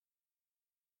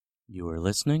You are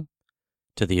listening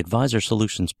to the Advisor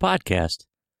Solutions Podcast,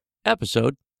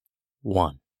 Episode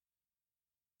 1.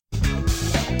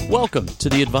 Welcome to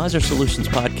the Advisor Solutions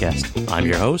Podcast. I'm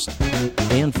your host,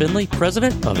 Dan Finley,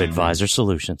 President of Advisor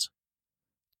Solutions.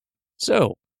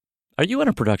 So, are you on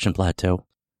a production plateau?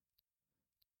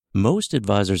 Most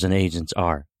advisors and agents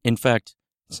are. In fact,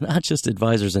 it's not just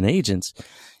advisors and agents.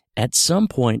 At some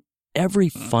point, every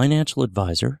financial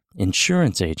advisor,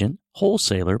 insurance agent,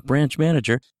 wholesaler, branch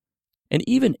manager, and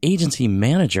even agency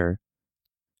manager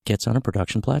gets on a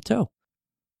production plateau.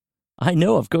 I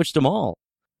know, I've coached them all.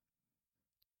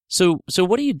 So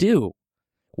what do you do?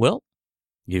 Well,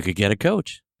 you could get a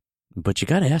coach, but you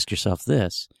got to ask yourself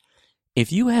this.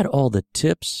 If you had all the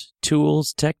tips,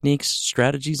 tools, techniques,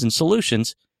 strategies, and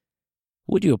solutions,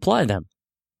 would you apply them?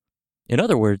 In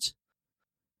other words,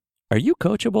 are you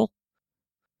coachable?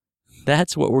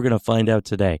 That's what we're going to find out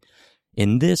today.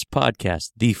 In this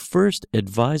podcast, the first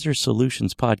Advisor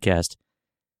Solutions podcast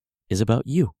is about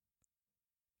you.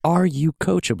 Are you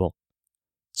coachable?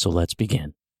 So let's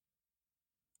begin.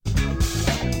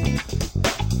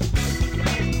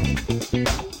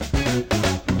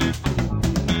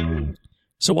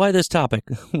 So why this topic?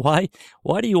 Why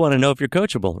do you want to know if you're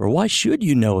coachable? Or why should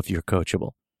you know if you're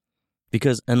coachable?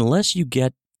 Because unless you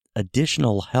get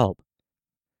additional help,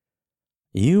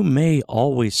 you may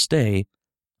always stay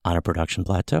on a production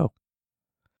plateau.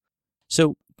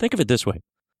 So think of it this way.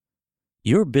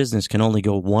 Your business can only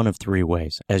go one of three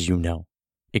ways, as you know.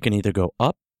 It can either go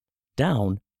up,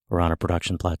 down, or on a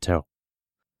production plateau.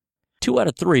 2 out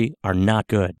of 3 are not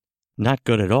good. Not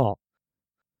good at all.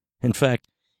 In fact,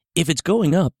 if it's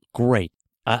going up, great.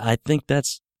 I think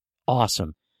that's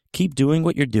awesome. Keep doing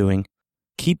what you're doing.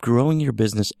 Keep growing your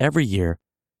business every year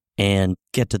and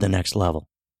get to the next level.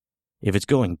 If it's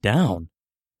going down,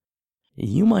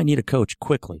 you might need a coach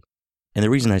quickly. And the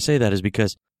reason I say that is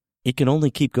because it can only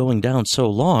keep going down so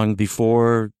long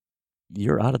before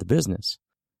you're out of the business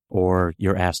or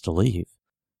you're asked to leave.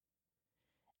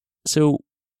 So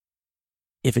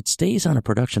if it stays on a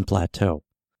production plateau,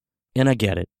 and I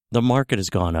get it, the market has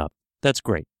gone up. That's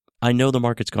great. I know the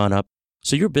market's gone up,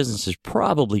 so your business has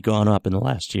probably gone up in the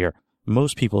last year.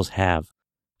 Most people's have.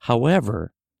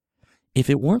 However, if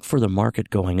it weren't for the market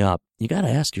going up, you got to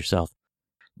ask yourself,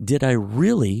 did I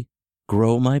really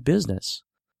grow my business?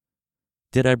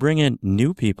 Did I bring in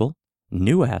new people,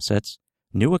 new assets,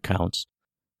 new accounts?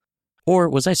 Or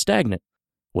was I stagnant?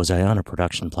 Was I on a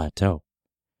production plateau?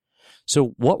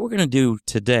 So what we're going to do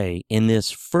today in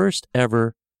this first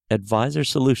ever Advisor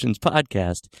Solutions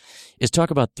podcast is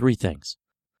talk about 3 things.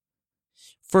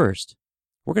 First,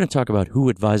 we're going to talk about who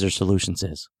Advisor Solutions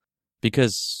is,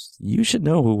 because you should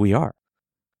know who we are.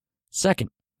 Second,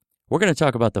 we're going to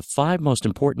talk about the 5 most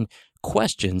important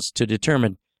questions to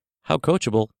determine how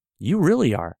coachable you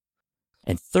really are.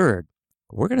 And third,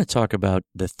 we're going to talk about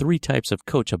the 3 types of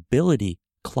coachability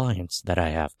clients that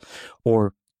I have,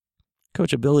 or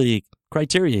coachability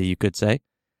criteria, you could say,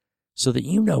 so that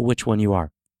you know which one you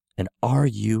are. And are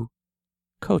you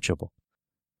coachable?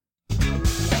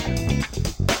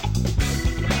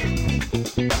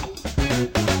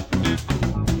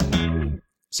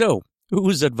 So,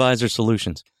 who's Advisor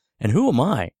Solutions? And who am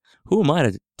I? Who am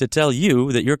I to tell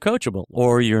you that you're coachable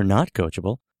or you're not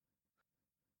coachable?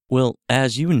 Well,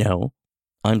 as you know,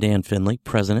 I'm Dan Finley,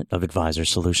 President of Advisor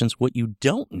Solutions. What you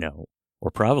don't know,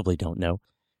 or probably don't know,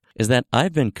 is that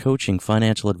I've been coaching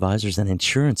financial advisors and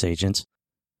insurance agents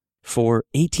for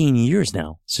 18 years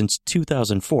now, since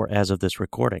 2004 as of this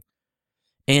recording.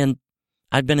 And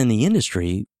I've been in the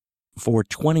industry for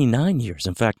 29 years.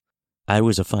 In fact, I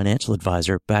was a financial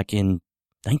advisor back in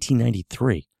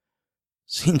 1993.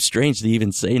 Seems strange to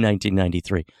even say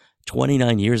 1993,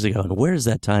 29 years ago, and where does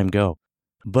that time go?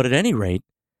 But at any rate,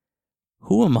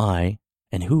 who am I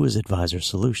and who is Advisor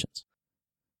Solutions?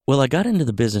 Well, I got into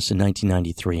the business in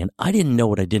 1993, and I didn't know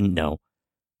what I didn't know,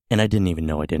 and I didn't even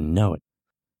know I didn't know it.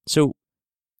 So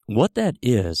what that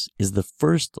is the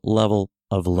first level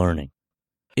of learning.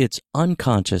 It's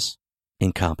unconscious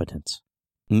incompetence.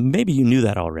 Maybe you knew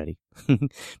that already,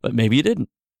 but maybe you didn't.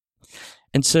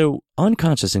 And so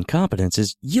unconscious incompetence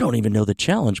is you don't even know the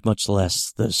challenge, much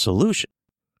less the solution.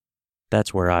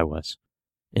 That's where I was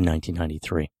in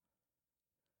 1993.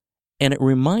 And it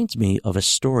reminds me of a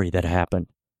story that happened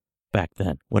back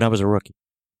then when I was a rookie.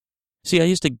 See, I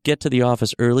used to get to the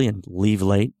office early and leave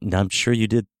late, and I'm sure you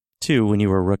did too when you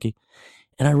were a rookie.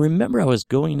 And I remember I was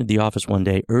going into the office one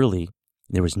day early.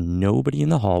 There was nobody in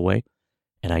the hallway,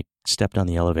 and I stepped on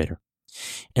the elevator.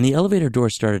 And the elevator door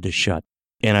started to shut.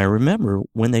 And I remember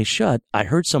when they shut, I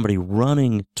heard somebody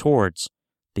running towards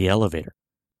the elevator.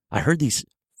 I heard these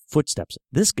footsteps.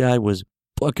 This guy was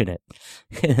booking it.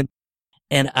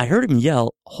 And I heard him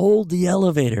yell, "Hold the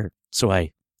elevator." So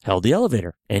I held the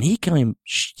elevator, and he came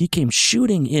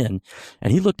shooting in,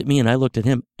 and he looked at me, and I looked at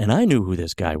him, and I knew who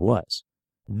this guy was.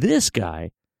 This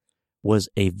guy was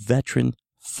a veteran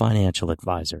financial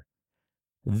advisor.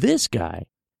 This guy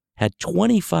had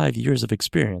 25 years of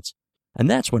experience, and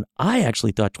that's when I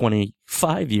actually thought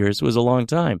 25 years was a long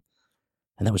time,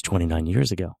 and that was 29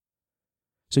 years ago.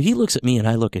 So he looks at me, and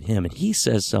I look at him, and he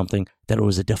says something that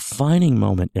was a defining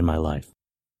moment in my life.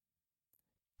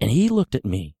 And he looked at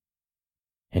me,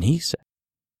 and he said,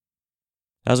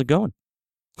 "How's it going?"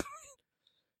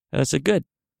 And I said, "Good.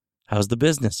 How's the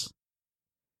business?"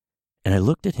 And I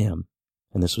looked at him,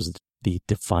 and this was the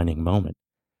defining moment.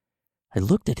 I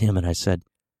looked at him and I said,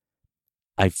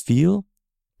 "I feel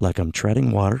like I'm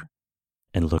treading water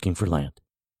and looking for land."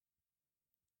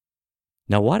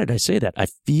 Now, why did I say that? I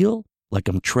feel like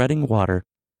I'm treading water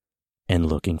and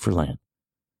looking for land.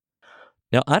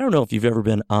 Now, I don't know if you've ever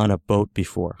been on a boat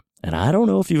before, and I don't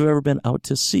know if you've ever been out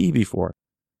to sea before,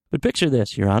 but picture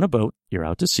this. You're on a boat, you're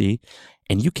out to sea,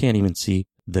 and you can't even see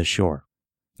the shore,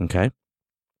 okay?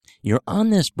 You're on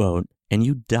this boat, and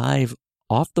you dive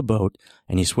off the boat,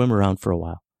 and you swim around for a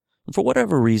while. And for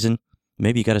whatever reason,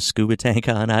 maybe you got a scuba tank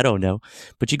on, I don't know,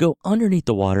 but you go underneath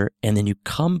the water, and then you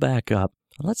come back up.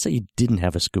 Let's say you didn't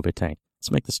have a scuba tank.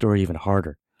 Let's make the story even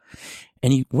harder.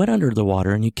 And you went under the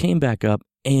water, and you came back up,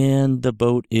 and the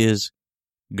boat is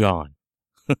gone.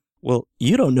 Well,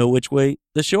 you don't know which way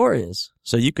the shore is.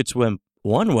 So you could swim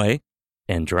one way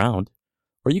and drown,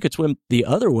 or you could swim the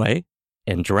other way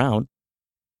and drown.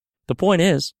 The point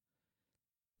is,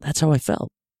 that's how I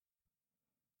felt.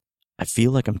 I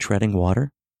feel like I'm treading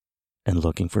water and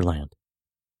looking for land.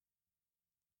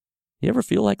 You ever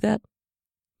feel like that?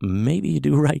 Maybe you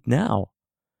do right now.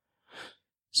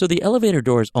 So the elevator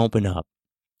doors open up,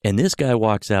 and this guy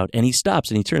walks out, and he stops,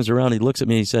 and he turns around, and he looks at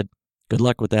me, and he said, "Good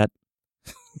luck with that."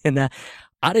 And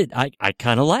I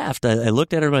kind of laughed. I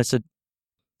looked at him, and I said,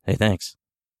 "Hey, thanks."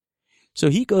 So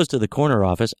he goes to the corner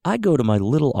office. I go to my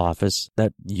little office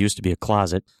that used to be a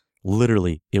closet.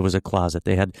 Literally, it was a closet.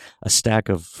 They had a stack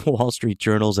of Wall Street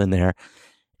journals in there,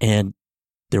 and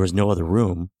there was no other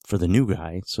room for the new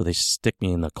guy, so they stick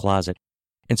me in the closet.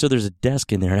 And so there's a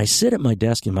desk in there, and I sit at my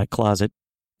desk in my closet,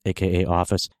 a.k.a.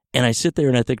 office, and I sit there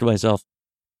and I think to myself,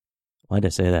 why'd I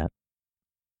say that?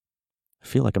 I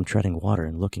feel like I'm treading water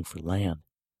and looking for land.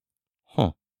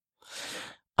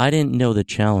 I didn't know the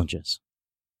challenges,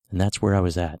 and that's where I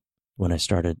was at when I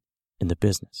started in the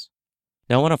business.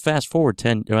 Now, I want to fast forward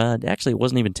actually, it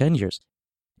wasn't even 10 years.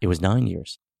 It was 9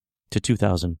 years to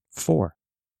 2004.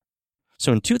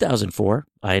 So in 2004,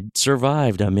 I had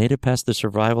survived. I made it past the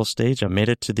survival stage. I made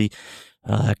it to the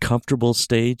comfortable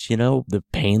stage, the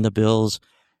paying the bills.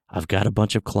 I've got a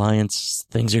bunch of clients.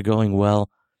 Things are going well.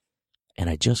 And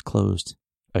I just closed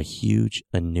a huge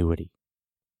annuity.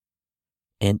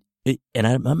 And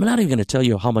I'm not even going to tell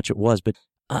you how much it was, but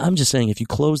I'm just saying if you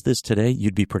close this today,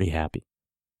 you'd be pretty happy.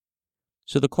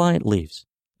 So the client leaves.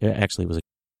 Actually, it was a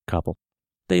couple.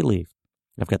 They leave.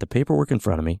 I've got the paperwork in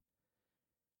front of me,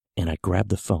 and I grab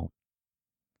the phone.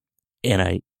 And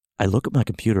I look at my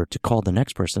computer to call the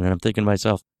next person, and I'm thinking to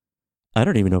myself, I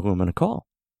don't even know who I'm going to call.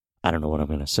 I don't know what I'm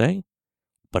going to say,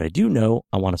 but I do know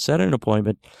I want to set an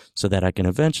appointment so that I can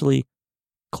eventually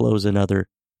close another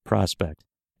prospect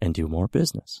and do more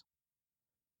business.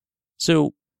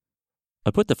 So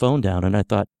I put the phone down, and I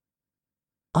thought,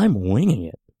 I'm winging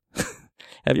it.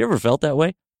 Have you ever felt that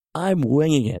way? I'm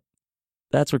winging it.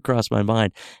 That's what crossed my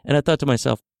mind. And I thought to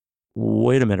myself,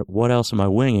 wait a minute, what else am I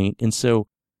winging? And so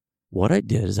what I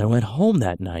did is I went home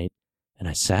that night, and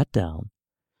I sat down,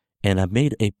 and I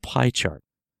made a pie chart.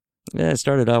 I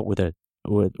started out with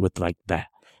like that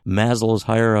Maslow's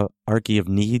hierarchy of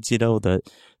needs, the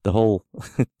whole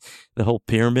the whole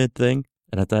pyramid thing.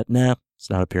 And I thought, nah,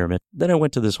 it's not a pyramid. Then I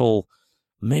went to this whole,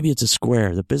 maybe it's a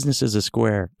square. The business is a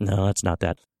square. No, it's not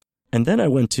that. And then I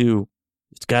went to,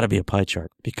 it's got to be a pie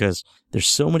chart, because there's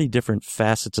so many different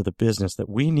facets of the business that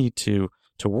we need to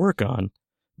work on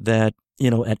that,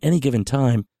 at any given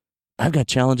time, I've got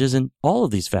challenges in all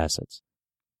of these facets.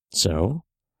 So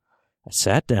I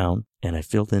sat down and I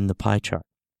filled in the pie chart.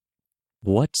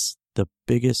 What's the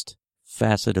biggest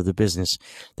facet of the business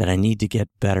that I need to get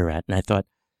better at? And I thought,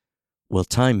 well,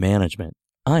 time management.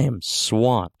 I am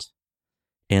swamped,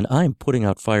 and I'm putting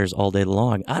out fires all day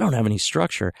long. I don't have any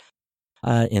structure.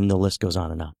 And the list goes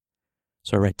on and on.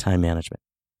 So I write time management.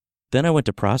 Then I went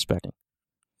to prospecting.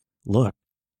 Look,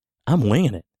 I'm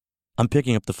winging it. I'm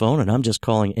picking up the phone and I'm just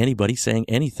calling anybody, saying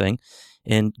anything.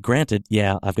 And granted,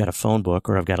 yeah, I've got a phone book,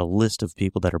 or I've got a list of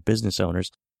people that are business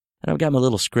owners, and I've got my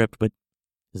little script, but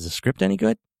Is the script any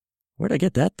good? Where'd I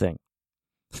get that thing?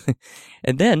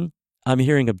 And then I'm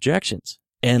hearing objections,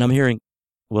 and I'm hearing,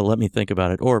 well, let me think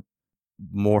about it, or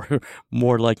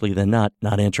more likely than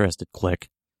not interested, click.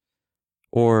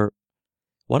 Or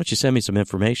why don't you send me some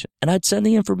information? And I'd send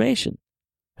the information.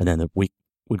 And then the week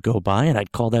would go by, and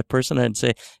I'd call that person and I'd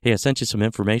say, hey, I sent you some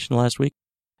information last week.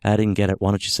 I didn't get it.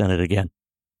 Why don't you send it again?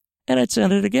 And I'd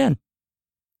send it again.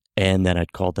 And then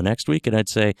I'd call the next week and I'd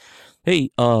say, hey,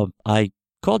 I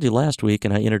called you last week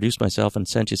and I introduced myself and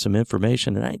sent you some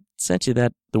information, and I sent you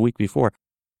that the week before.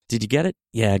 Did you get it?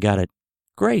 Yeah, I got it.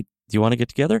 Great. Do you want to get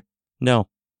together? No,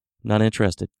 not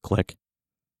interested. Click.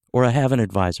 Or I have an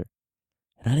advisor.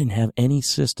 And I didn't have any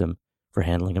system for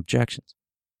handling objections.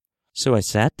 So I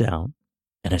sat down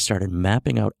and I started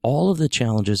mapping out all of the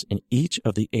challenges in each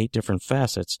of the 8 different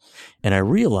facets, and I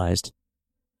realized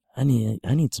I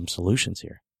need some solutions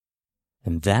here.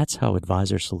 And that's how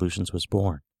Advisor Solutions was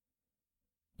born.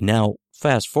 Now,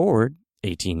 fast forward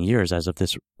 18 years as of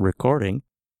this recording,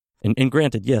 and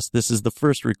granted, yes, this is the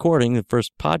first recording, the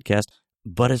first podcast,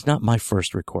 but it's not my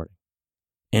first recording.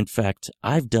 In fact,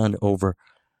 I've done over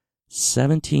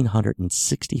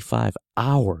 1,765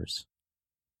 hours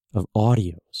of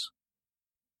audios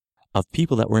of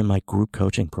people that were in my group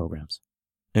coaching programs.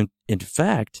 And in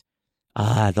fact,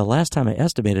 the last time I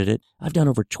estimated it, I've done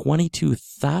over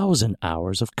 22,000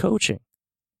 hours of coaching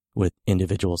with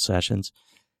individual sessions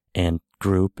and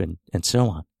group and so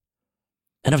on.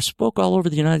 And I've spoke all over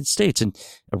the United States, and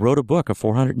I wrote a book, a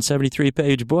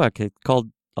 473-page book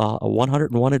called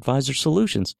 101 Advisor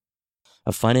Solutions,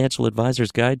 a financial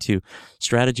advisor's guide to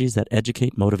strategies that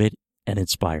educate, motivate, and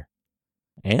inspire.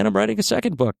 And I'm writing a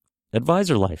second book,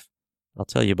 Advisor Life. I'll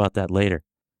tell you about that later.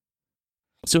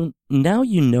 So now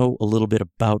you know a little bit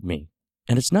about me,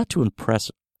 and it's not to impress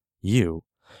you,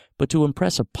 but to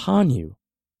impress upon you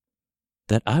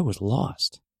that I was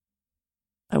lost.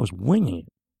 I was winging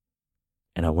it,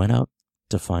 and I went out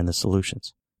to find the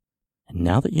solutions. And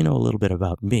now that you know a little bit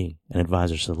about me and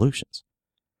Advisor Solutions,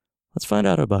 let's find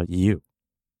out about you.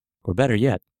 Or better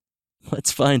yet,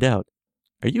 let's find out,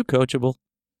 are you coachable?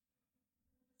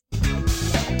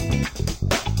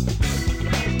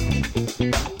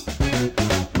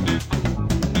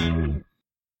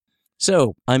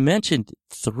 So, I mentioned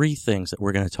 3 things that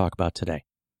we're going to talk about today.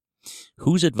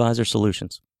 Who's Advisor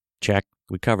Solutions? Check,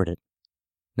 we covered it.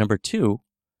 Number 2,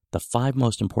 the 5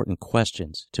 most important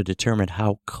questions to determine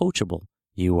how coachable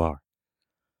you are.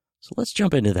 So let's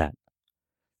jump into that.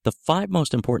 The 5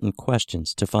 most important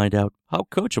questions to find out how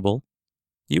coachable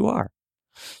you are.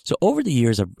 So over the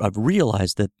years, I've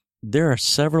realized that there are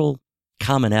several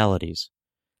commonalities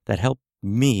that help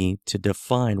me to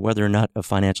define whether or not a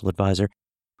financial advisor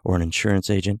or an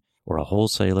insurance agent or a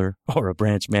wholesaler or a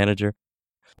branch manager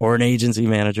or an agency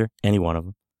manager, any one of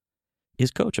them,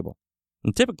 is coachable.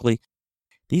 And typically,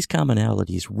 these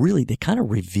commonalities really, they kind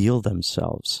of reveal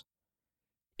themselves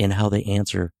in how they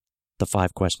answer the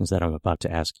 5 questions that I'm about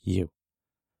to ask you.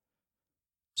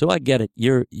 So I get it.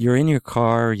 You're in your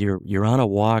car, you're on a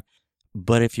walk,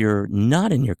 but if you're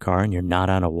not in your car and you're not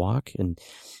on a walk and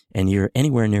you're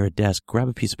anywhere near a desk, grab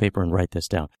a piece of paper and write this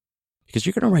down, because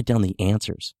you're going to write down the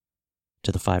answers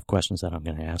to the 5 questions that I'm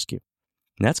going to ask you.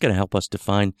 And that's going to help us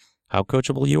define how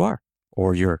coachable you are,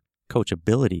 or your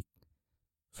coachability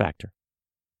factor.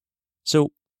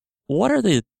 So what are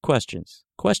the questions?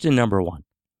 Question number 1.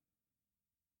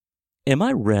 Am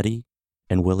I ready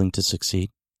and willing to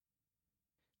succeed?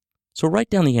 So write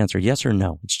down the answer, yes or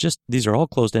no. It's just, these are all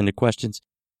closed-ended questions,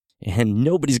 and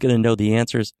nobody's going to know the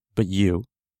answers but you.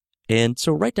 And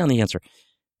so write down the answer.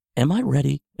 Am I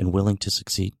ready and willing to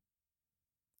succeed?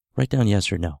 Write down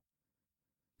yes or no.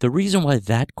 The reason why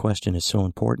that question is so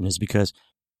important is because,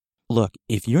 look,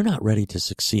 if you're not ready to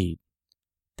succeed,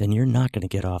 then you're not going to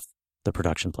get off the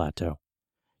production plateau.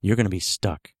 You're going to be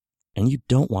stuck, and you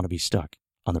don't want to be stuck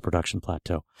on the production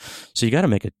plateau. So you got to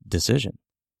make a decision.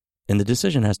 And the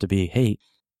decision has to be, hey,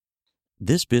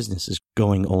 this business is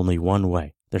going only one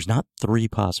way. There's not 3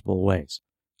 possible ways,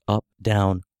 up,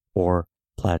 down, or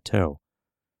plateau.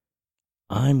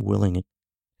 I'm willing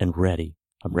and ready.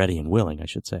 I'm ready and willing, I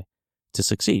should say, to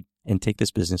succeed and take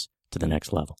this business to the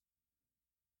next level.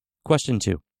 Question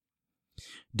 2.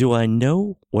 Do I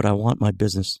know what I want my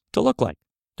business to look like?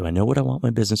 Do I know what I want my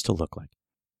business to look like?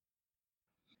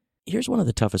 Here's one of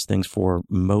the toughest things for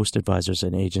most advisors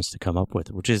and agents to come up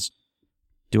with, which is,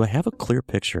 do I have a clear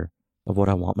picture of what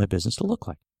I want my business to look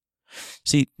like?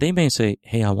 See, they may say,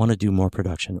 hey, I want to do more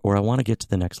production, or I want to get to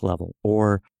the next level,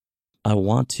 or I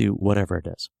want to whatever it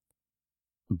is.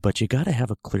 But you got to have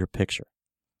a clear picture.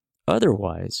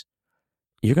 Otherwise,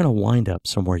 you're going to wind up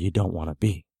somewhere you don't want to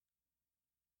be.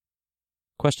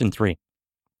 Question 3.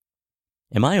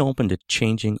 Am I open to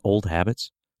changing old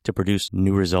habits to produce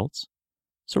new results?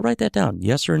 So write that down.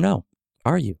 Yes or no?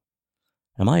 Are you?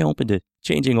 Am I open to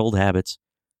changing old habits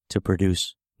to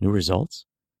produce new results?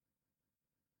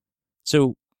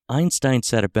 So Einstein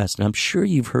said it best, and I'm sure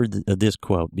you've heard of this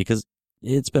quote because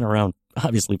it's been around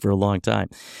obviously for a long time.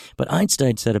 But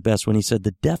Einstein said it best when he said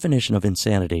the definition of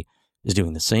insanity is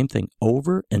doing the same thing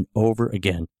over and over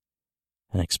again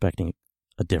and expecting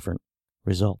a different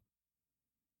result.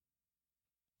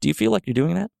 Do you feel like you're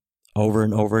doing that over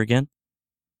and over again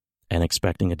and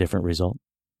expecting a different result?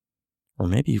 Or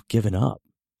maybe you've given up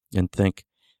and think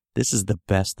this is the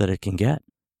best that it can get.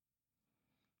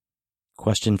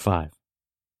 Question 5.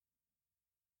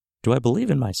 Do I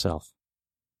believe in myself?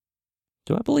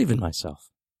 Do I believe in myself?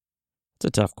 It's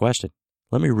a tough question.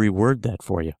 Let me reword that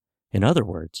for you. In other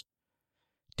words,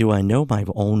 do I know my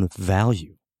own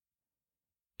value?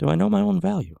 Do I know my own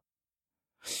value?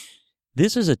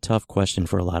 This is a tough question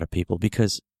for a lot of people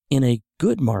because in a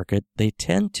good market, they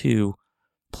tend to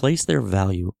place their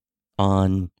value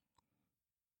on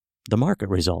the market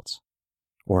results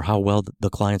or how well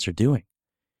the clients are doing.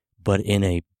 But in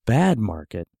a bad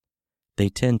market, they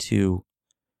tend to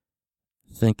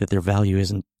think that their value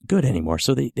isn't good anymore.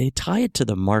 So they tie it to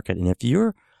the market. And if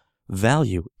your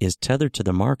value is tethered to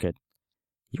the market,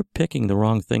 you're picking the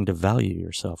wrong thing to value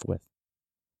yourself with.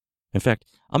 In fact,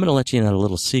 I'm going to let you in on a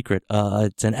little secret.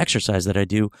 It's an exercise that I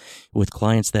do with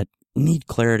clients that need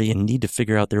clarity and need to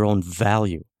figure out their own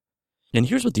value. And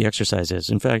here's what the exercise is.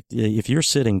 In fact, if you're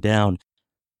sitting down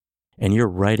and you're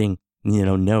writing,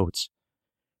 notes,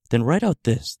 then write out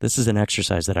this. This is an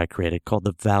exercise that I created called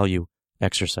the value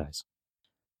exercise.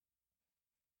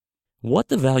 What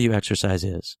the value exercise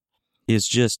is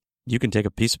just you can take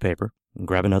a piece of paper and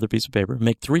grab another piece of paper,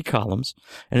 make 3 columns,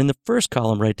 and in the first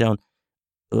column, write down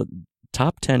my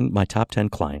top 10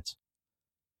 clients.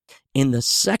 In the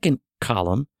second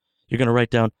column, you're going to write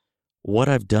down what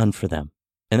I've done for them.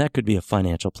 And that could be a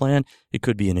financial plan. It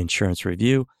could be an insurance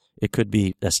review. It could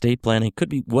be estate planning. It could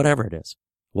be whatever it is,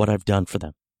 what I've done for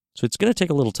them. So it's going to take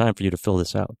a little time for you to fill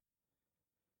this out.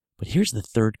 But here's the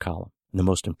third column, and the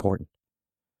most important.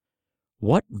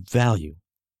 What value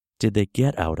did they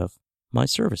get out of my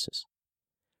services?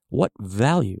 What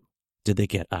value did they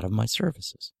get out of my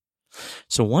services?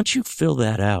 So once you fill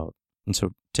that out, and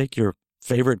so take your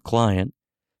favorite client,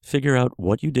 figure out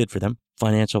what you did for them,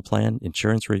 financial plan,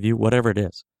 insurance review, whatever it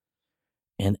is,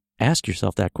 and ask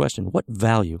yourself that question. What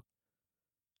value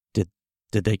did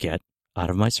they get out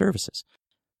of my services?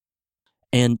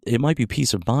 And it might be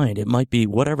peace of mind. It might be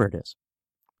whatever it is.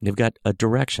 They've got a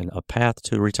direction, a path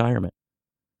to retirement.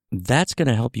 That's going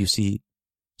to help you see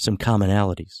some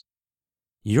commonalities.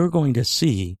 You're going to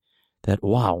see that,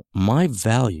 wow, my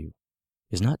value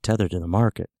is not tethered to the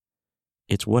market.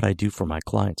 It's what I do for my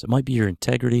clients. It might be your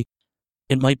integrity.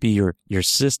 It might be your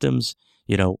systems,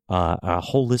 a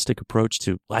holistic approach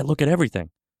to, I look at everything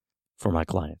for my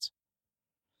clients.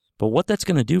 But what that's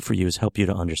going to do for you is help you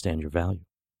to understand your value.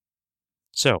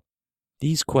 So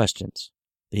these questions,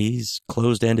 these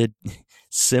closed-ended,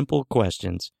 simple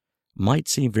questions might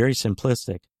seem very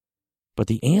simplistic, but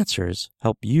the answers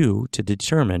help you to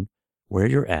determine where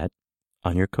you're at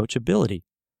on your coachability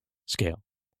scale.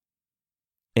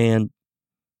 And,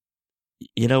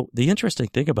 the interesting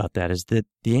thing about that is that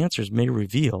the answers may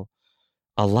reveal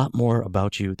a lot more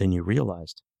about you than you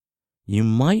realized. You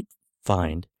might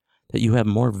find that you have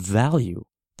more value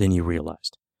than you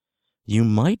realized. You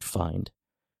might find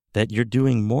that you're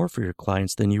doing more for your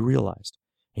clients than you realized.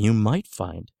 And you might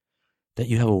find that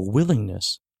you have a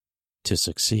willingness to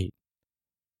succeed.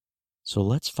 So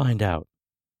let's find out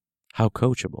how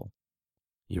coachable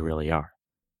you really are.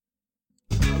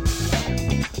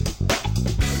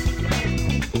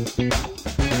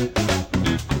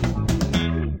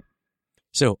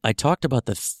 So I talked about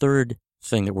the third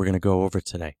thing that we're going to go over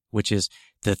today, which is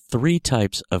the 3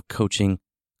 types of coaching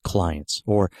clients,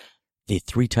 or the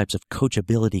 3 types of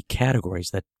coachability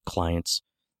categories that clients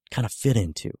kind of fit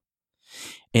into.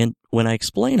 And when I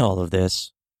explain all of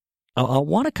this, I'll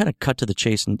want to kind of cut to the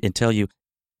chase and tell you,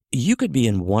 you could be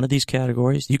in one of these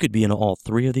categories. You could be in all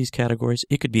 3 of these categories.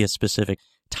 It could be a specific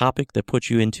topic that puts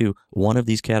you into one of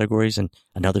these categories and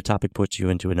another topic puts you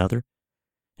into another.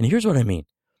 And here's what I mean.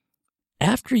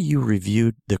 After you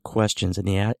reviewed the questions and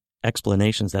the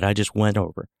explanations that I just went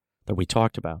over, that we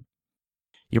talked about,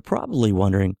 you're probably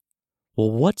wondering, well,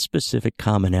 what specific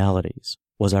commonalities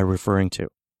was I referring to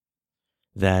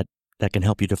that can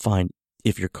help you define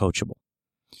if you're coachable?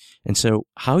 And so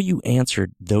how you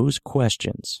answered those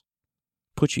questions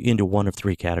puts you into one of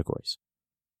 3 categories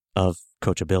of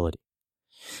coachability.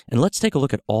 And let's take a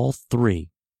look at all 3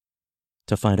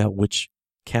 to find out which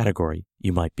category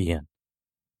you might be in.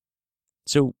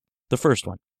 So the first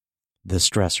one, the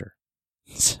stressor.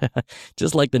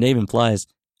 Just like the name implies,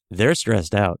 they're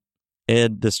stressed out.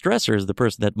 And the stressor is the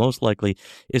person that most likely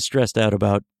is stressed out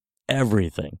about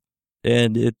everything.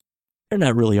 And they're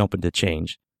not really open to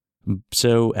change.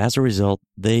 So as a result,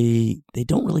 they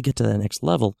don't really get to that next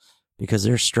level because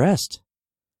they're stressed.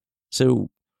 So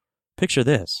picture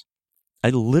this. I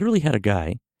literally had a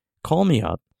guy call me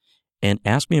up and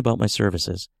ask me about my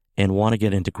services and want to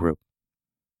get into group.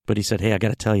 But he said, hey, I got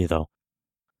to tell you though,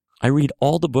 I read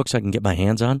all the books I can get my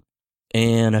hands on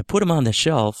and I put them on the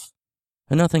shelf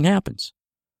and nothing happens.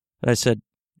 And I said,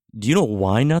 do you know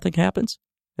why nothing happens?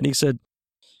 And he said,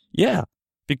 yeah,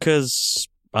 because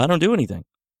I don't do anything.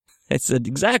 I said,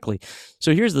 exactly.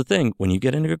 So here's the thing. When you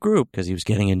get into a group, because he was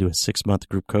getting into a 6-month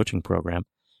group coaching program,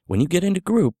 when you get into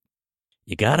group,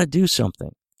 you got to do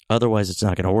something. Otherwise, it's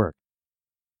not going to work.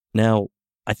 Now,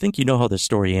 I think you know how this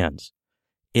story ends.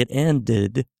 It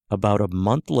ended about a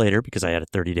month later, because I had a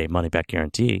 30-day money-back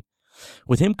guarantee,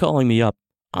 with him calling me up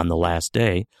on the last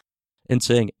day and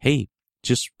saying, hey,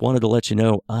 just wanted to let you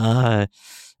know, I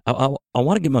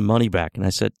want to get my money back. And I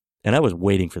said, and I was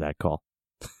waiting for that call.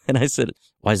 And I said,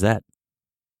 why is that?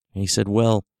 And he said,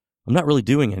 well, I'm not really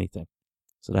doing anything.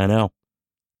 I said, I know.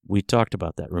 We talked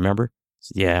about that, remember? I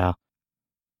said, yeah.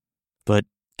 But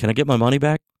can I get my money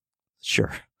back?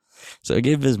 Sure. So I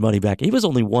gave him his money back. He was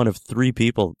only one of 3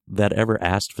 people that ever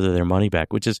asked for their money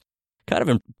back, which is kind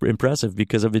of impressive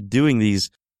because I've been doing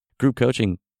these group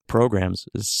coaching programs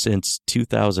since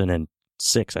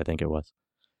 2006, I think it was,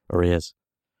 or is.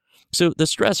 So the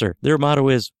stressor, their motto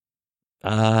is,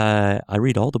 I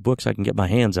read all the books I can get my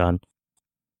hands on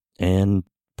and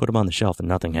put them on the shelf and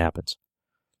nothing happens.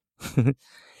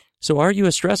 So are you a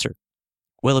stressor?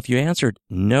 Well, if you answered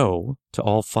no to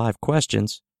all 5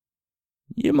 questions,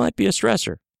 you might be a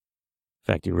stressor. In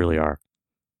fact, you really are.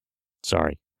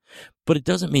 Sorry. But it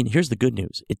doesn't mean, here's the good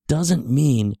news. It doesn't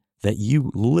mean that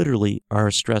you literally are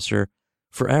a stressor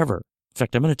forever. In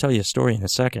fact, I'm going to tell you a story in a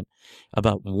second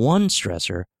about one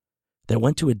stressor that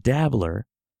went to a dabbler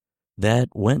that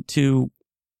went to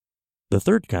the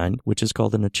third kind, which is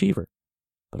called an achiever.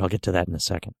 But I'll get to that in a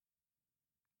second.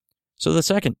 So the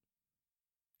second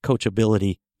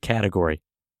coachability category,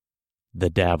 the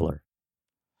dabbler.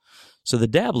 So the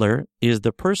dabbler is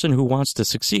the person who wants to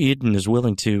succeed and is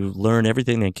willing to learn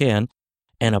everything they can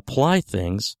and apply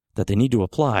things that they need to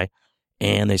apply,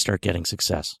 and they start getting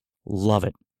success. Love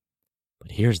it.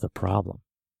 But here's the problem.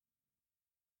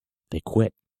 They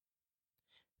quit.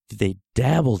 They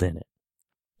dabbled in it.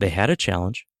 They had a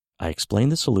challenge. I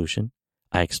explained the solution.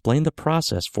 I explained the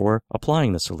process for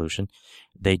applying the solution.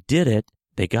 They did it.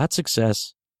 They got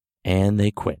success, and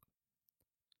they quit.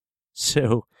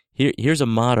 So here's a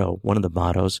motto, one of the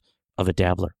mottos of a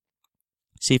dabbler.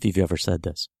 See if you've ever said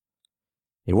this.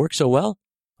 It worked so well,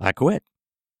 I quit.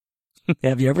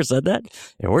 Have you ever said that?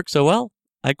 It worked so well,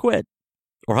 I quit.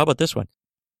 Or how about this one?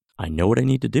 I know what I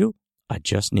need to do. I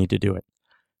just need to do it.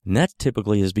 And that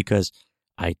typically is because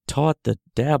I taught the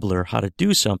dabbler how to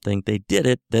do something. They did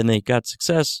it. Then they got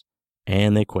success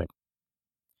and they quit.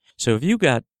 So if you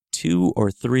got 2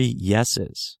 or 3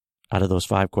 yeses out of those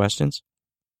 5 questions,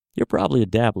 you're probably a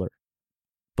dabbler.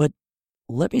 But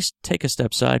let me take a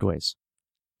step sideways.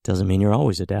 Doesn't mean you're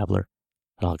always a dabbler.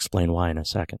 And I'll explain why in a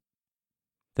second.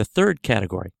 The third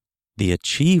category, the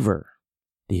achiever.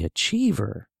 The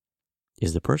achiever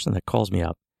is the person that calls me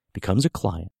up, becomes a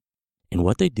client, and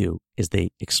what they do is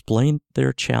they explain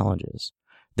their challenges.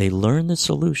 They learn the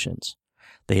solutions.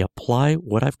 They apply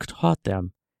what I've taught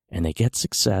them, and they get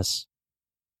success,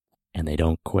 and they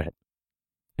don't quit.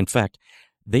 In fact,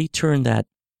 they turn that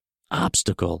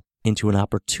obstacle into an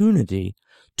opportunity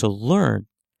to learn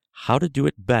how to do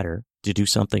it better, to do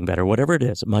something better, whatever it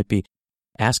is. It might be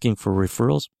asking for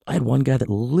referrals. I had one guy that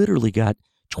literally got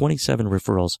 27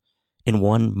 referrals in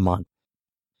 1 month.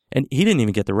 And he didn't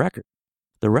even get the record.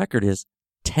 The record is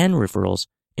 10 referrals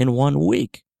in 1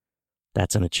 week.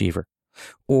 That's an achiever.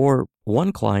 Or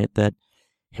one client that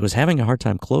he was having a hard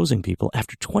time closing people.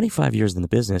 After 25 years in the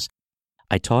business,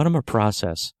 I taught him a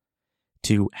process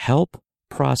to help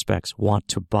prospects want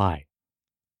to buy.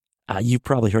 You've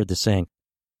probably heard the saying,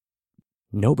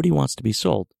 nobody wants to be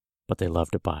sold, but they love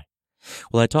to buy.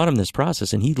 Well, I taught him this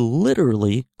process, and he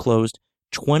literally closed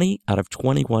 20 out of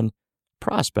 21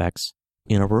 prospects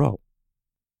in a row.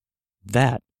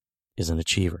 That is an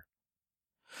achiever.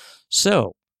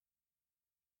 So,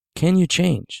 can you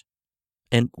change?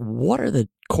 And what are the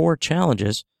core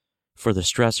challenges for the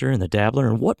stressor and the dabbler,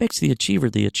 and what makes the achiever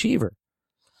the achiever?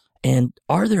 And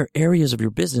are there areas of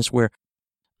your business where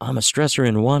I'm a stressor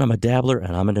in one, I'm a dabbler,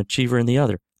 and I'm an achiever in the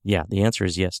other? Yeah, the answer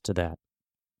is yes to that.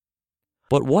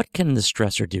 But what can the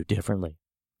stressor do differently?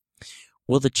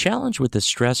 Well, the challenge with the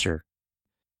stressor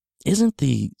isn't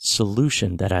the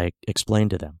solution that I explained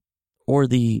to them or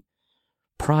the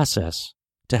process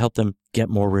to help them get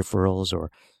more referrals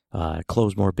or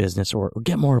close more business or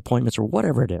get more appointments or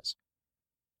whatever it is.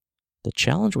 The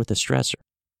challenge with the stressor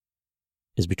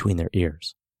is between their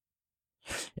ears.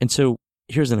 And so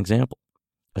here's an example.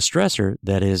 A stressor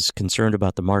that is concerned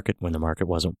about the market when the market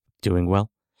wasn't doing well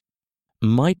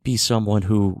might be someone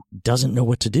who doesn't know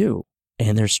what to do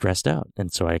and they're stressed out.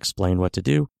 And so I explain what to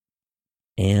do,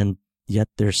 and yet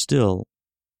they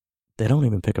don't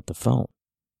even pick up the phone.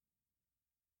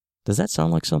 Does that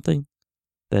sound like something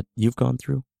that you've gone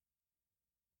through?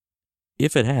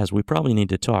 If it has, we probably need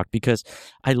to talk, because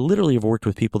I literally have worked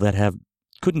with people that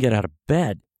couldn't get out of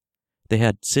bed. They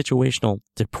had situational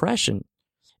depression,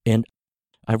 and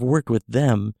I've worked with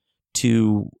them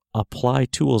to apply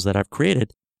tools that I've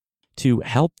created to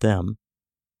help them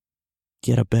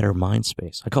get a better mind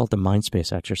space. I call it the mind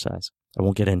space exercise. I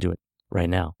won't get into it right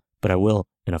now, but I will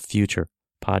in a future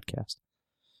podcast.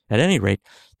 At any rate,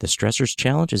 the stressor's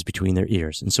challenge is between their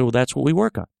ears, and so that's what we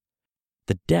work on.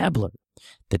 The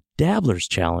dabbler's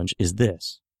challenge is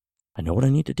this: I know what I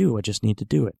need to do, I just need to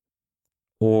do it.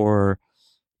 Or,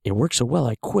 it works so well,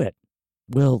 I quit.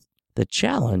 Well, the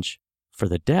challenge for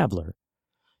the dabbler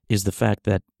is the fact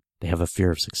that they have a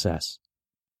fear of success.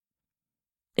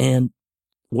 And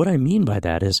what I mean by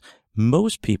that is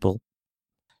most people,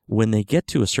 when they get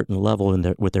to a certain level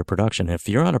with their production, if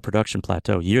you're on a production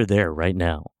plateau, you're there right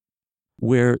now,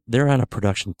 where they're on a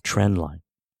production trend line.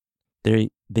 They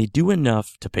do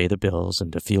enough to pay the bills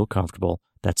and to feel comfortable.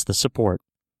 That's the support.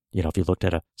 If you looked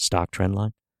at a stock trend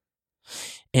line.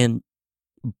 And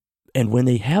when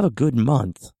they have a good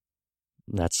month,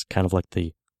 that's kind of like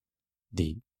the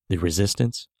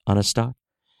resistance on a stock,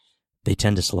 they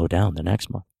tend to slow down the next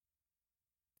month.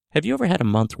 Have you ever had a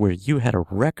month where you had a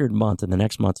record month and the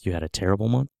next month you had a terrible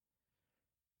month?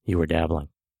 You were dabbling,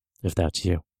 if that's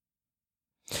you.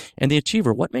 And the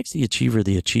achiever, what makes the achiever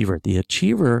the achiever? The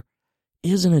achiever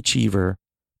is an achiever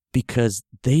because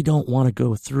they don't want to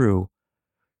go through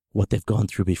what they've gone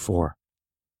through before.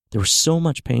 There was so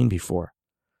much pain before.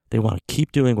 They want to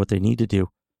keep doing what they need to do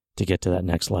to get to that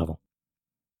next level.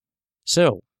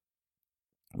 So,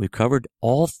 we've covered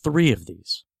all three of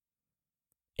these.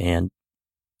 And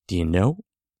do you know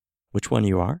which one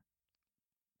you are?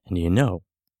 And do you know,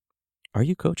 are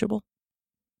you coachable?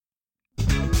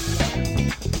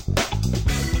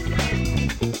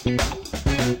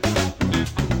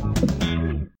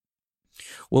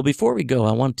 Well, before we go,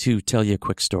 I want to tell you a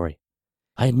quick story.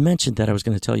 I had mentioned that I was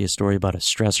going to tell you a story about a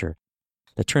stressor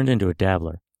that turned into a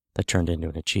dabbler, that turned into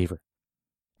an achiever.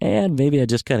 And maybe I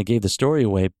just kind of gave the story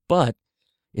away, but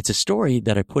it's a story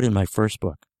that I put in my first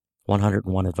book,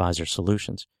 101 Advisor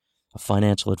Solutions, a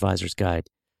financial advisor's guide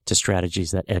to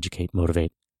strategies that educate,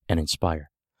 motivate, and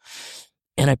inspire.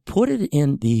 And I put it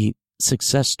in the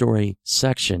success story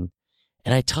section,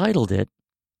 and I titled it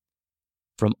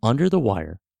From Under the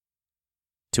Wire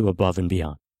to Above and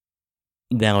Beyond.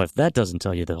 Now, if that doesn't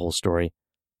tell you the whole story,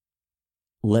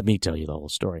 let me tell you the whole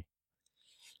story.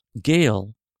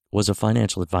 Gail was a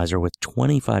financial advisor with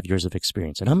 25 years of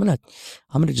experience. And I'm going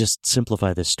to just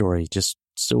simplify this story just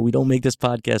so we don't make this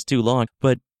podcast too long.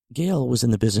 But Gail was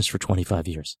in the business for 25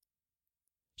 years.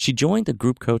 She joined the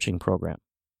group coaching program,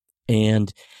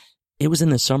 and it was in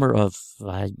the summer of,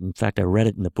 in fact, I read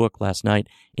it in the book last night,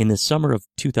 in the summer of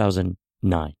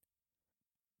 2009.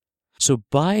 So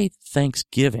by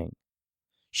Thanksgiving,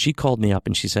 she called me up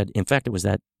and she said, in fact, it was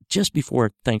that just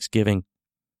before Thanksgiving,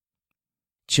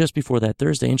 just before that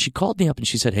Thursday, and she called me up and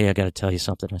she said, hey, I got to tell you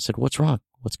something. I said, what's wrong?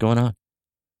 What's going on?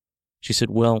 She said,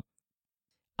 well,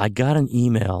 I got an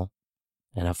email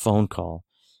and a phone call,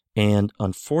 and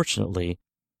unfortunately,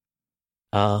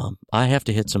 I have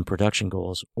to hit some production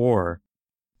goals or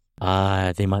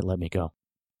they might let me go.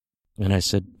 And I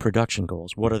said, production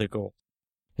goals, what are the goals?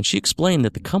 And she explained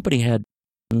that the company had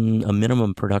a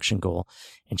minimum production goal,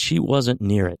 and she wasn't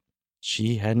near it.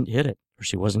 She hadn't hit it, or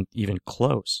she wasn't even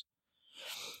close.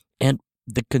 And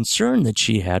the concern that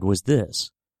she had was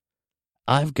this: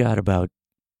 I've got about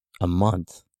a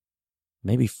month,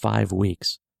 maybe 5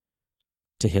 weeks,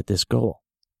 to hit this goal.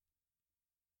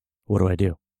 What do I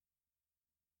do?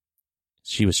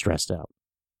 She was stressed out.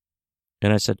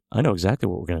 And I said, I know exactly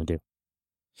what we're going to do.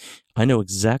 I know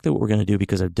exactly what we're going to do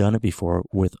because I've done it before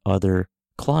with other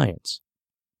clients.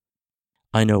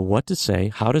 I know what to say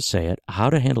it, how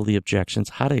to handle the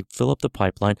objections, how to fill up the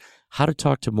pipeline, how to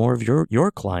talk to more of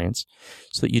your clients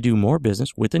so that you do more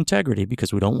business with integrity,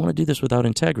 because we don't want to do this without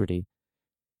integrity.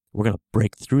 We're going to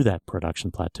break through that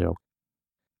production plateau.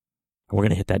 And we're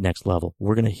going to hit that next level.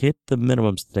 We're going to hit the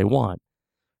minimums that they want,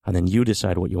 and then you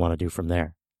decide what you want to do from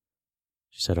there.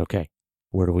 She said, okay,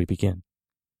 where do we begin?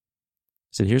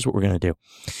 I said, here's what we're going to do.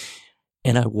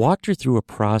 And I walked her through a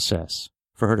process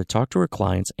for her to talk to her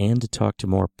clients and to talk to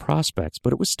more prospects,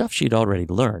 but it was stuff she'd already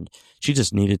learned. She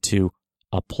just needed to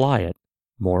apply it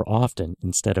more often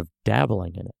instead of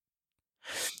dabbling in it.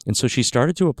 And so she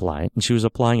started to apply it, and she was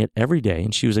applying it every day,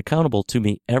 and she was accountable to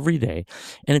me every day.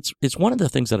 And it's one of the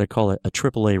things that I call a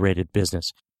AAA rated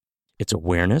business. It's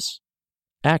awareness,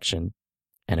 action,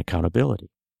 and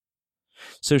accountability.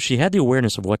 So she had the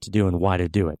awareness of what to do and why to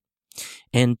do it.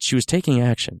 And she was taking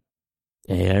action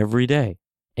every day.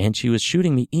 And she was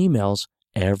shooting me emails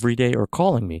every day or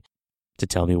calling me to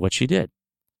tell me what she did.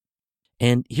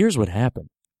 And here's what happened.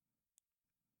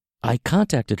 I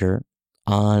contacted her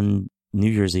on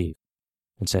New Year's Eve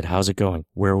and said, how's it going?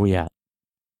 Where are we at?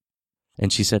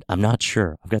 And she said, I'm not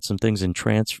sure. I've got some things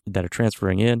that are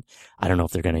transferring in. I don't know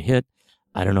if they're going to hit.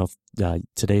 I don't know if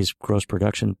today's gross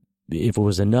production, if it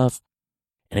was enough.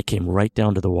 And it came right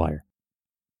down to the wire.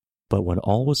 But when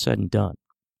all was said and done,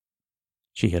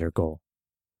 she hit her goal.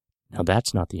 Now,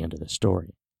 that's not the end of the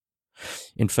story.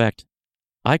 In fact,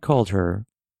 I called her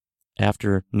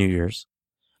after New Year's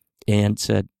and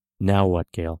said, now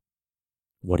what, Gail?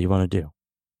 What do you want to do?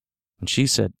 And she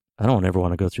said, I don't ever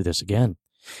want to go through this again.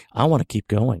 I want to keep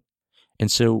going. And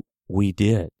so we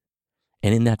did.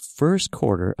 And in that first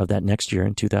quarter of that next year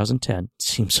in 2010, it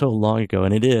seems so long ago,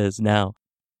 and it is now,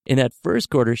 in that first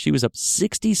quarter, she was up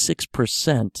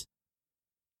 66%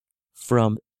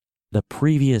 from the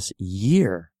previous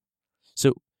year.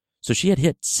 So she had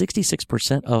hit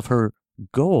 66% of her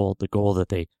goal, the goal that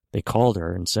they called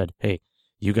her and said, hey,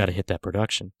 you got to hit that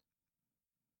production.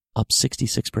 Up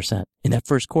 66% in that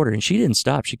first quarter. And she didn't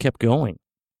stop. She kept going.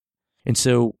 And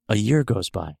so a year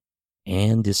goes by,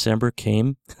 and December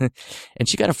came, and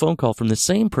she got a phone call from the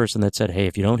same person that said, hey,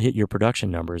 if you don't hit your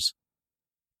production numbers,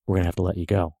 we're going to have to let you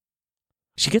go.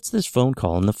 She gets this phone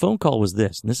call, and the phone call was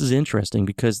this. And this is interesting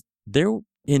because they're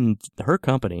in her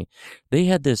company, they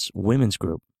had this women's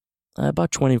group,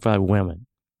 about 25 women.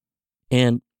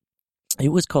 And it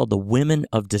was called the Women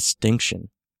of Distinction.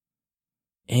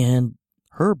 And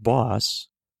her boss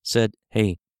said,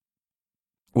 hey,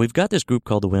 we've got this group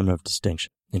called the Women of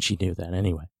Distinction. And she knew that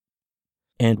anyway.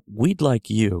 And we'd like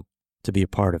you to be a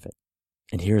part of it.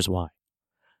 And here's why.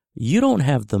 You don't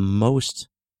have the most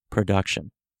production,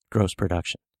 gross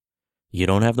production. You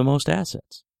don't have the most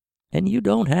assets. And you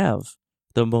don't have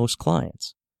the most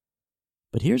clients.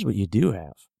 But here's what you do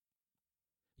have.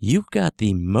 You've got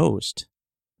the most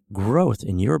growth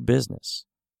in your business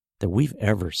that we've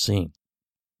ever seen.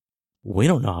 We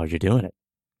don't know how you're doing it.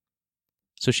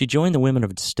 So she joined the Women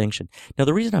of Distinction. Now,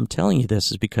 the reason I'm telling you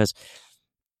this is because,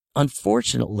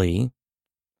 unfortunately,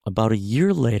 about a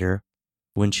year later,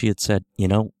 when she had said,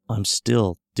 I'm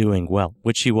still doing well,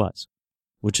 which she was,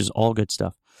 which is all good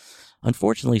stuff.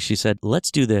 Unfortunately, she said,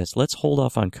 let's do this. Let's hold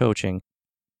off on coaching.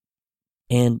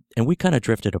 And we kind of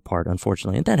drifted apart,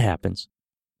 unfortunately. And that happens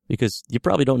because you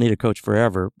probably don't need a coach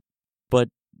forever, but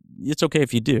it's okay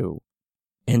if you do.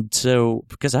 And so,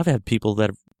 because I've had people that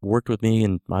have worked with me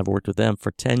and I've worked with them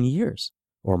for 10 years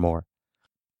or more.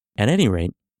 At any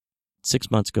rate,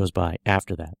 6 months goes by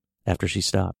after that, after she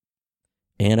stopped.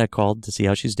 And I called to see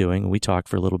how she's doing, and we talked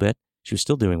for a little bit. She was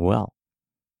still doing well.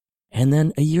 And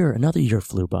then another year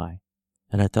flew by.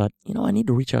 And I thought, I need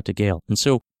to reach out to Gail. And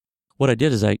so what I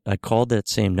did is I called that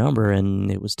same number,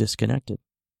 and it was disconnected.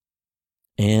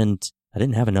 And I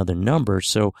didn't have another number,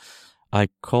 so I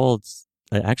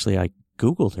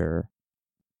Googled her,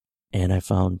 and I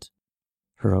found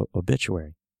her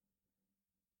obituary.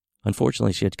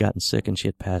 Unfortunately, she had gotten sick and she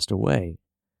had passed away.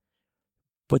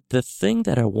 But the thing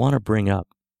that I want to bring up,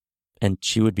 and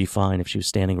she would be fine if she was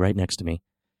standing right next to me.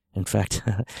 In fact,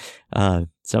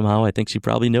 somehow I think she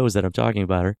probably knows that I'm talking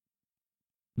about her.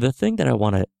 The thing that I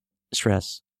want to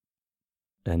stress,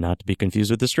 and not to be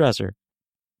confused with the stressor,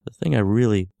 the thing I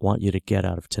really want you to get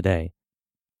out of today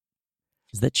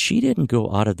is that she didn't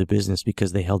go out of the business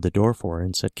because they held the door for her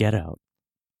and said, get out.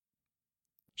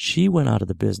 She went out of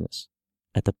the business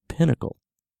at the pinnacle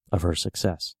of her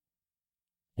success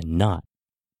and not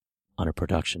on a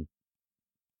production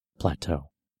plateau.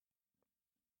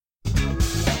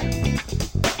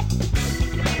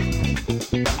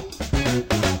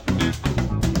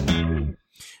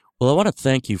 Well, I want to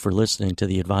thank you for listening to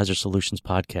the Advisor Solutions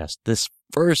podcast. This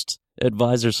first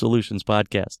Advisor Solutions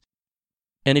podcast.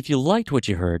 And if you liked what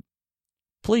you heard,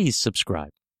 please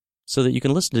subscribe so that you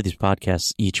can listen to these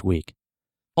podcasts each week.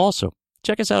 Also,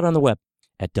 check us out on the web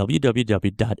at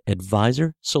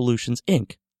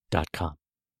www.advisorsolutionsinc.com.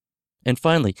 And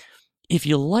finally, if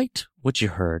you liked what you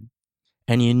heard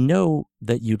and you know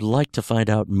that you'd like to find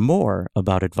out more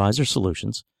about Advisor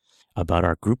Solutions, about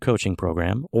our group coaching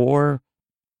program or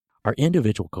our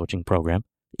individual coaching program,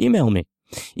 email me.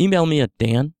 Email me at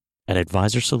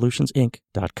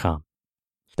dan@advisorsolutionsinc.com.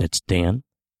 That's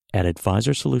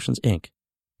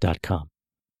dan@advisorsolutionsinc.com.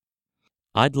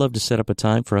 I'd love to set up a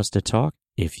time for us to talk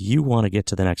if you want to get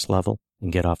to the next level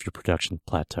and get off your production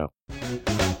plateau.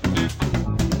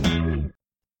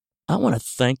 I want to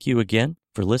thank you again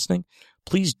for listening.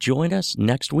 Please join us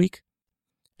next week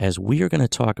as we are going to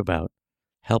talk about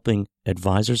helping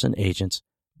advisors and agents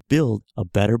build a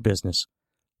better business,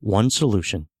 one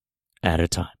solution at a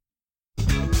time.